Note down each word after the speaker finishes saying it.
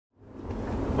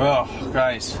Well,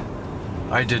 guys,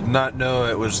 I did not know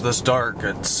it was this dark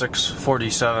at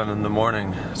 6:47 in the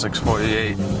morning,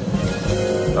 6:48.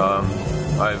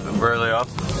 I've been barely up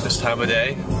this time of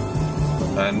day,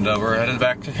 and we're headed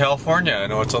back to California. I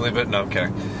know it's only been, no, I'm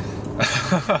kidding.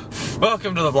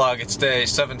 Welcome to the vlog. It's day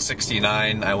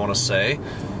 769, I want to say.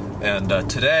 And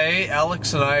today,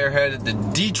 Alex and I are headed to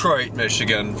Detroit,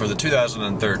 Michigan for the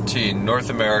 2013 North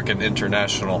American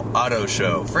International Auto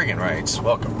Show. Friggin' rights.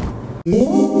 Welcome.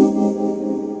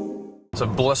 It's a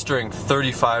blistering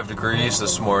 35 degrees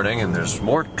this morning, and there's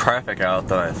more traffic out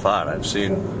than I thought. I've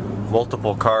seen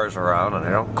multiple cars around, and I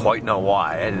don't quite know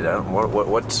why.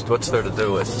 What's there to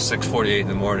do at 6:48 in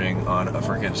the morning on a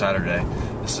freaking Saturday?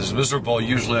 This is miserable.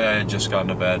 Usually I had just gone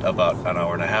to bed about an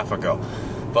hour and a half ago.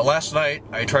 But last night,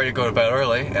 I tried to go to bed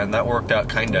early, and that worked out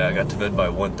kinda. I got to bed by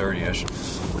 1:30-ish.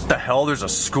 What the hell? There's a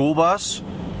school bus?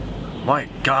 My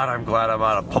God, I'm glad I'm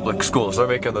out of public schools. They're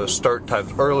making those start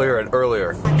times earlier and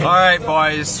earlier. Alright,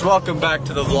 boys, welcome back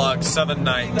to the vlog.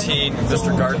 7:19.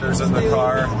 Mr. Gardner's in the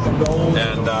car,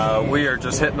 and we are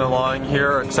just hitting along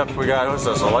here, except we got, what's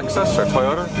this, a Lexus or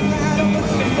Toyota?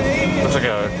 Looks like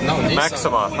a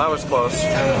Maxima. That was close.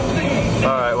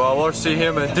 Alright, well, we'll see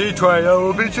him in Detroit. I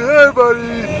will beat you there,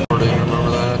 buddy. Remember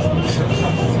that?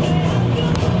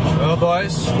 Well,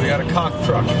 boys, we got a conch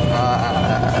truck.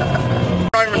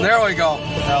 There we go.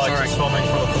 Alex is filming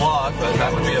for the vlog, but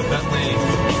that would be a Bentley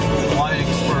flying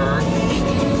spur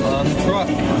on the truck,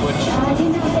 which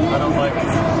I don't like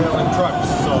failing trucks,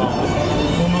 so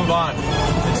we'll move on.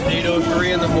 It's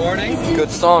 8:03 in the morning. Good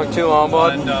song too, huh,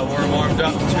 bud? And we're warmed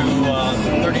up to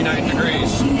 39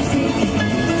 degrees.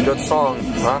 Good song,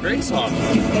 huh? Great song.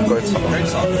 Good song. Great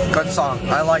song. Good song.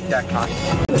 I like that kind.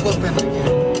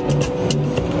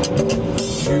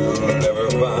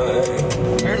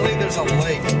 Apparently there's a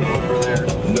lake over there.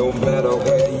 No matter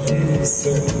where you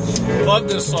search. Love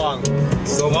this song.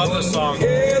 Love this song.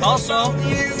 Also,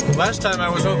 last time I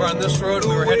was over on this road,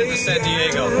 we were headed to San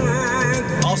Diego.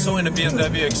 Also in a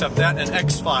BMW, except that an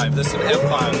X5. This is an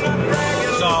M5.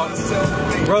 So,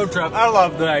 road trip. I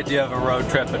love the idea of a road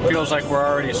trip. It feels like we're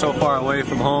already so far away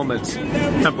from home.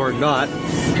 We're not.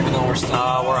 Even though we're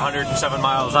still we're 107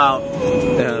 miles out,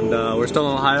 and we're still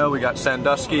in Ohio. We got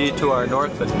Sandusky to our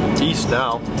north and east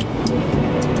now.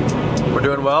 We're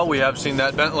doing well. We have seen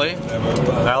that Bentley.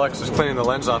 Alex is cleaning the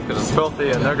lens off because it's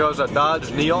filthy, and there goes a Dodge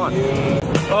Neon.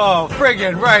 Oh,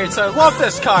 friggin' rights! I love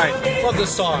this kind. Love this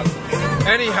song.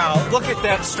 Anyhow, look at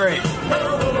that straight.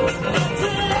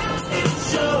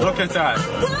 Look at that.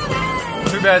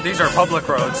 Too bad these are public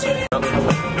roads.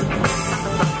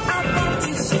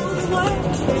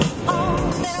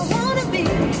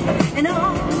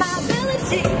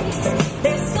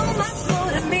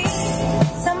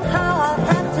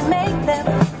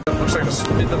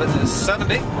 Looks like it's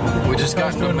 70. We just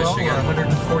got to Michigan. We're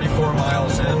 144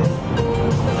 miles in,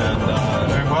 and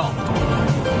doing well.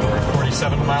 We're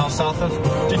 47 miles south of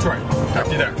Detroit.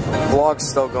 After you there. Vlog's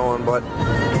still going, but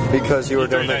because you were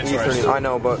doing the E30, I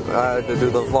know, but I had to do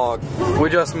the vlog. We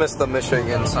just missed the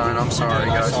Michigan sign. I'm sorry,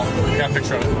 guys. We got a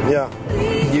picture of it. Yeah.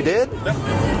 You did? Yeah.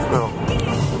 No.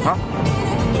 Huh?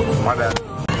 My bad.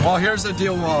 Well, here's the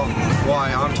deal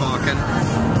why I'm talking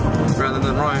rather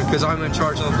than Ryan, because I'm in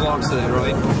charge of the vlogs today,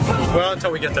 right? Well,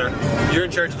 until we get there. You're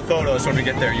in charge of the photos when we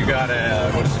get there. You got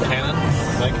a, what is it, Canon?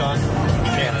 Nikon?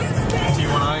 Canon.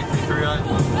 T1i? T3i?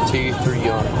 T3i.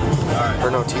 Alright.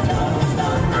 Or no, T3.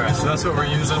 Alright, so that's what we're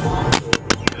using.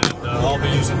 And I'll be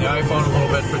using the iPhone a little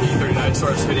bit for the E39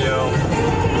 source video,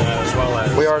 as well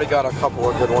as... We already got a couple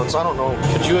of good ones. I don't know.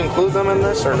 Could you include them in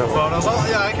this or no? Photos? Oh,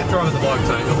 yeah, I can throw them in the vlog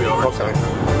tonight. You'll be over. Okay.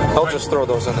 I'll just throw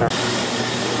those in there.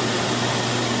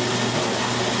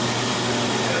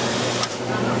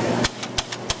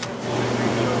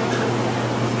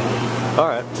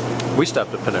 Alright, we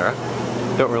stopped at Panera.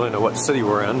 Don't really know what city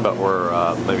we're in, but we're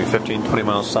maybe 15-20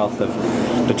 miles south of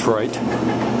Detroit.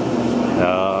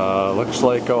 Looks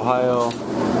like Ohio.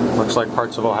 Looks like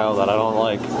parts of Ohio that I don't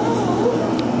like.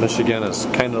 Michigan is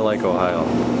kind of like Ohio.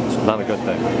 It's not a good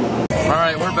thing.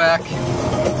 Alright, we're back.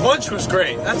 Lunch was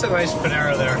great. That's a nice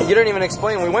Panera there. You didn't even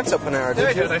explain we went to Panera,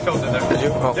 did you? I filmed it there. Did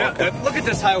you? Oh, yeah, okay. Look at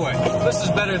this highway. This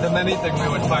is better than anything we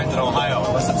would find in Ohio,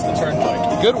 unless it's the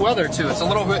turnpike. Good weather, too. It's a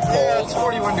little bit cold. Yeah, it's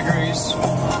 41 degrees.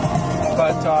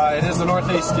 But it is the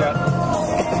northeast yet.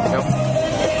 Yep.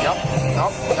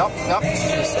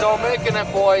 Still making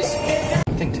it, boys. That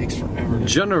thing takes forever.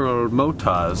 General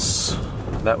Motors.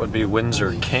 That would be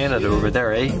Windsor, Canada over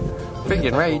there, eh?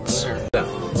 Friggin' rates. Yeah.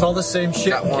 It's all the same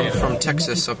shit. Got one from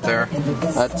Texas up there.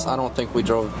 That's, I don't think we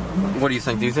drove. What do you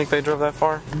think? Do you think they drove that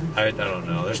far? I don't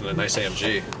know. There's a nice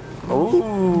AMG.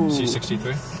 Ooh.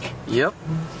 C63. Yep.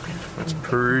 It's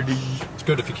pretty. It's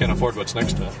good if you can't afford what's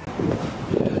next to it.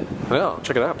 Well,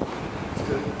 check it out.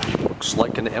 Looks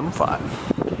like an M5.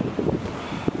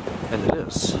 And it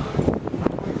is.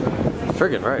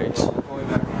 Friggin' right.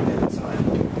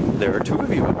 There are two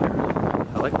of you in there.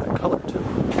 I like that color too.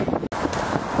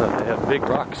 They have big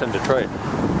rocks in Detroit.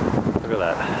 Look at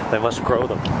that. They must grow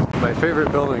them. My favorite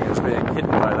building is being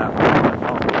hidden by that one.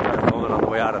 I'll try to film it on the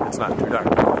way out if it's not too dark.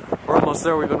 We're almost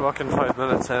there. We've been walking 5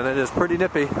 minutes and it is pretty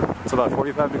nippy. It's about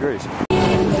 45 degrees.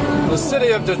 The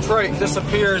city of Detroit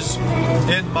disappears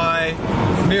in my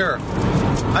mirror.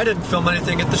 I didn't film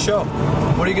anything at the show.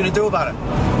 What are you going to do about it?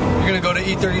 You're going to go to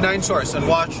E39 Source and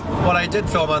watch what I did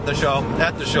film on the show,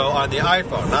 at the show on the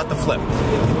iPhone, not the Flip.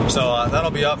 So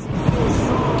that'll be up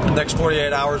in the next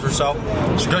 48 hours or so.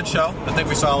 It's a good show. I think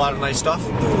we saw a lot of nice stuff.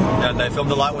 And I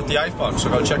filmed a lot with the iPhone. So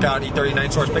go check out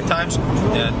E39 Source Big Times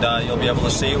and you'll be able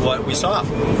to see what we saw.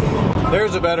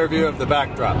 There's a better view of the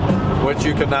backdrop, which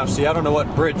you can now see. I don't know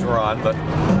what bridge we're on, but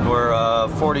we're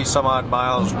 40 some odd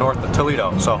miles north of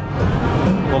Toledo. So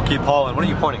we'll keep hauling. What are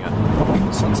you pointing at?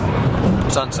 Sunset.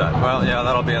 Sunset. Well, yeah,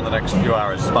 that'll be in the next few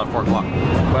hours. It's about 4 o'clock.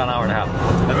 About an hour and a half.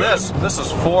 And this is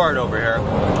Ford over here.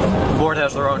 Ford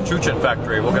has their own Chuchin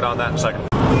factory. We'll get on that in a second.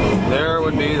 There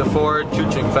would be the Ford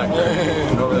Chuchin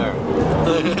factory over there.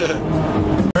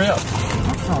 Hurry up.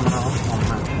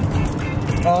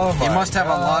 Oh my You must have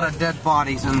God. a lot of dead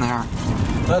bodies in there.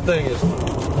 That thing is...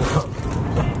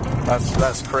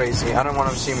 That's crazy. I don't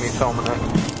want to see me filming it.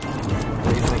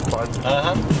 What do you think, bud?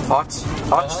 Thoughts?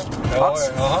 Thoughts? Thoughts?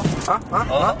 We're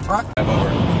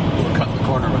cutting the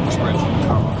corner with the sprint.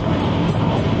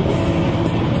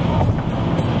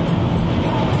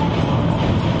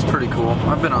 It's pretty cool.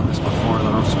 I've been on this before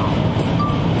though, so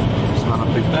it's not a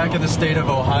big deal. Back in the state of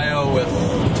Ohio with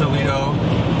Toledo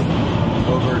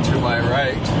over to my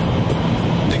right.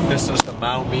 I think this is the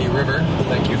Maumee River.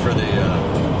 Thank you for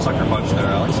the sucker punch there,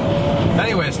 Alex.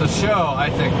 Anyways, the show I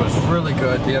think was really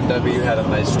good. BMW had a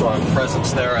nice strong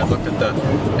presence there. I looked at the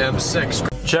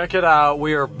M6. Check it out.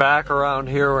 We are back around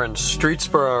here. We're in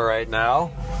Streetsboro right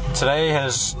now. Today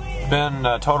has been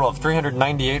a total of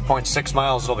 398.6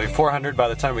 miles. It'll be 400 by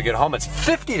the time we get home. It's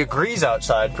 50 degrees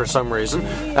outside for some reason.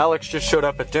 Alex just showed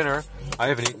up at dinner. I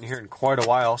haven't eaten here in quite a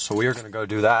while, so we are going to go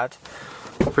do that.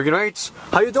 Freaking rights.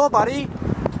 How you doing, buddy?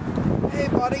 Hey,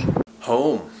 buddy.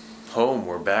 Home.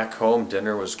 We're back home.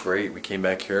 Dinner was great. We came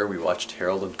back here. We watched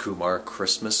Harold and Kumar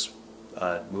Christmas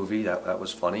movie. That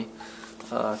was funny.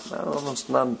 Almost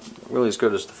not really as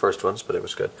good as the first ones, but it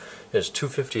was good. It's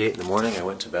 2:58 in the morning. I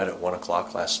went to bed at 1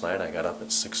 o'clock last night. I got up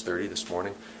at 6:30 this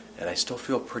morning, and I still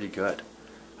feel pretty good.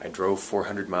 I drove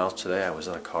 400 miles today. I was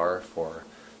in a car for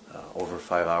over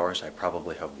 5 hours. I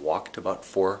probably have walked about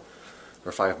 4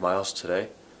 or 5 miles today.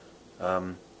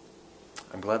 I'm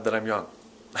glad that I'm young.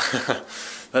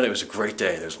 But it was a great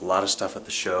day. There's a lot of stuff at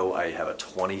the show. I have a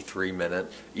 23-minute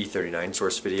E39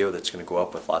 Source video that's going to go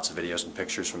up with lots of videos and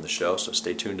pictures from the show, so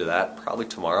stay tuned to that. Probably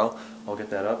tomorrow I'll get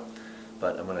that up.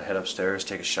 But I'm going to head upstairs,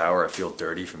 take a shower. I feel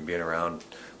dirty from being around.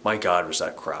 My God, was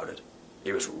that crowded.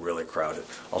 It was really crowded.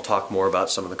 I'll talk more about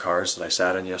some of the cars that I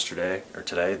sat in yesterday, or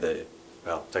today,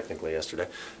 well, technically yesterday.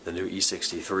 The new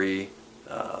E63,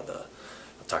 I'll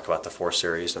talk about the 4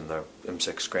 Series and the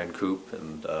M6 Grand Coupe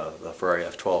and the Ferrari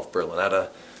F12 Berlinetta,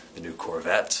 the new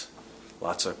Corvette.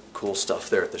 Lots of cool stuff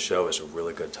there at the show. It was a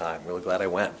really good time. Really glad I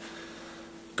went.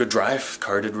 Good drive.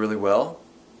 Car did really well.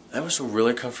 That was a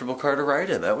really comfortable car to ride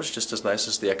in. That was just as nice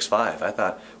as the X5. I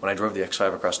thought when I drove the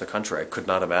X5 across the country, I could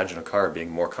not imagine a car being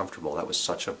more comfortable. That was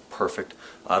such a perfect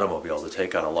automobile to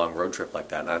take on a long road trip like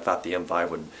that. And I thought the M5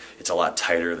 would, it's a lot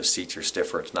tighter, the seats are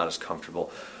stiffer, it's not as comfortable.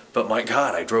 But my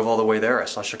God, I drove all the way there. I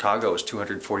saw Chicago, it was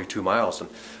 242 miles, and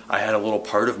I had a little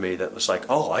part of me that was like,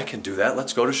 oh, I can do that,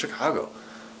 let's go to Chicago.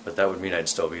 But that would mean I'd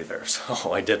still be there,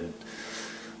 so I didn't.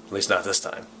 At least not this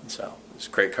time. So it's a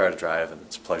great car to drive, and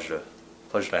it's a pleasure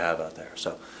to have out there.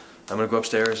 So I'm going to go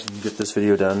upstairs and get this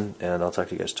video done, and I'll talk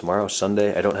to you guys tomorrow,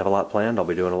 Sunday. I don't have a lot planned. I'll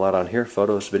be doing a lot on here,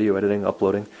 photos, video editing,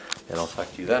 uploading, and I'll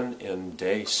talk to you then in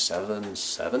day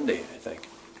 770, I think.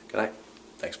 Good night.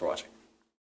 Thanks for watching.